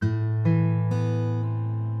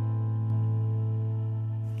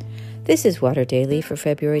This is Water Daily for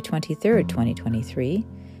February 23rd, 2023.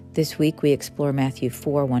 This week we explore Matthew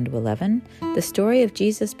 4, 1-11, the story of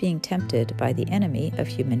Jesus being tempted by the enemy of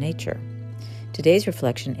human nature. Today's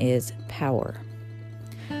reflection is power.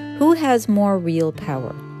 Who has more real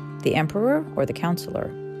power, the emperor or the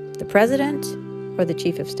counselor, the president or the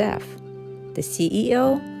chief of staff, the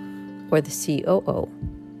CEO or the COO?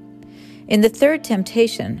 In the third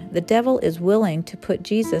temptation, the devil is willing to put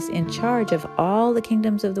Jesus in charge of all the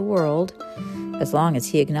kingdoms of the world as long as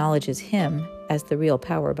he acknowledges him as the real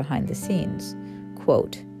power behind the scenes.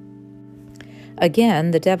 Quote,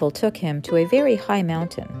 "Again, the devil took him to a very high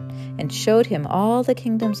mountain and showed him all the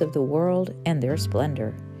kingdoms of the world and their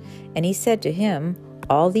splendor. And he said to him,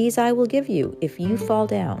 'All these I will give you if you fall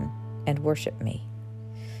down and worship me.'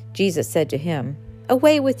 Jesus said to him,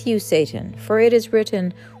 'Away with you, Satan, for it is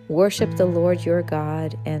written, worship the Lord your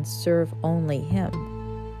God and serve only him.'"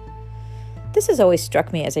 This has always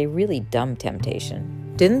struck me as a really dumb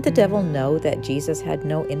temptation. Didn't the devil know that Jesus had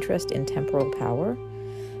no interest in temporal power?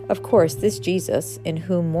 Of course, this Jesus, in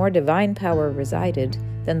whom more divine power resided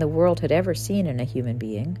than the world had ever seen in a human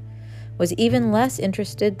being, was even less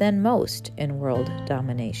interested than most in world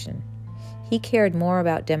domination. He cared more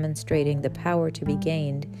about demonstrating the power to be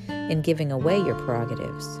gained in giving away your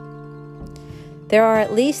prerogatives. There are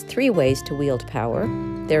at least three ways to wield power.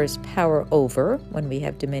 There is power over, when we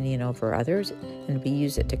have dominion over others and we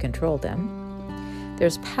use it to control them.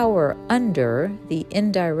 There's power under, the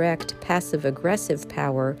indirect, passive-aggressive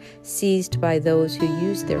power seized by those who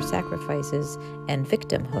use their sacrifices and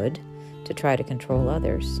victimhood to try to control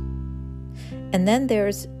others. And then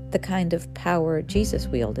there's the kind of power Jesus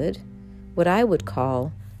wielded, what I would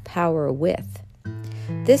call power with.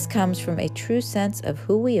 This comes from a true sense of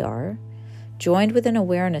who we are, joined with an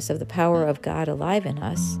awareness of the power of God alive in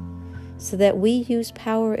us, so that we use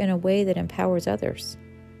power in a way that empowers others.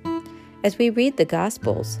 As we read the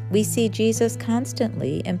Gospels, we see Jesus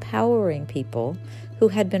constantly empowering people who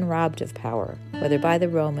had been robbed of power, whether by the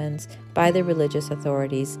Romans, by the religious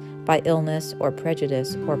authorities, by illness or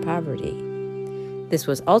prejudice or poverty. This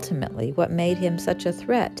was ultimately what made him such a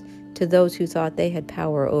threat to those who thought they had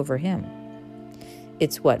power over him.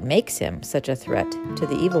 It's what makes him such a threat to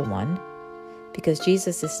the evil one, because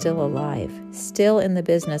Jesus is still alive, still in the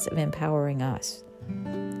business of empowering us.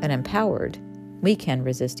 And empowered, we can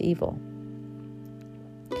resist evil.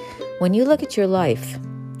 When you look at your life,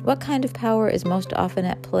 what kind of power is most often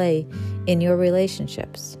at play in your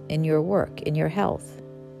relationships, in your work, in your health?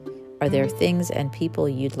 Are there things and people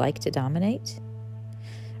you'd like to dominate?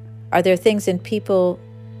 Are there things and people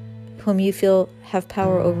whom you feel have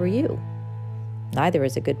power over you? Neither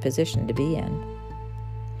is a good position to be in.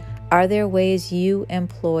 Are there ways you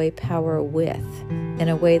employ power with in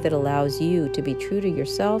a way that allows you to be true to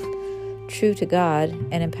yourself, true to God,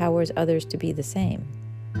 and empowers others to be the same?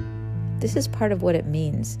 This is part of what it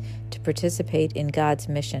means to participate in God's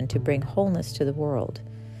mission to bring wholeness to the world.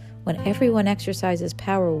 When everyone exercises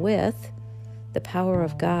power with, the power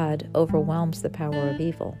of God overwhelms the power of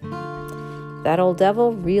evil. That old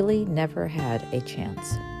devil really never had a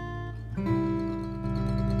chance.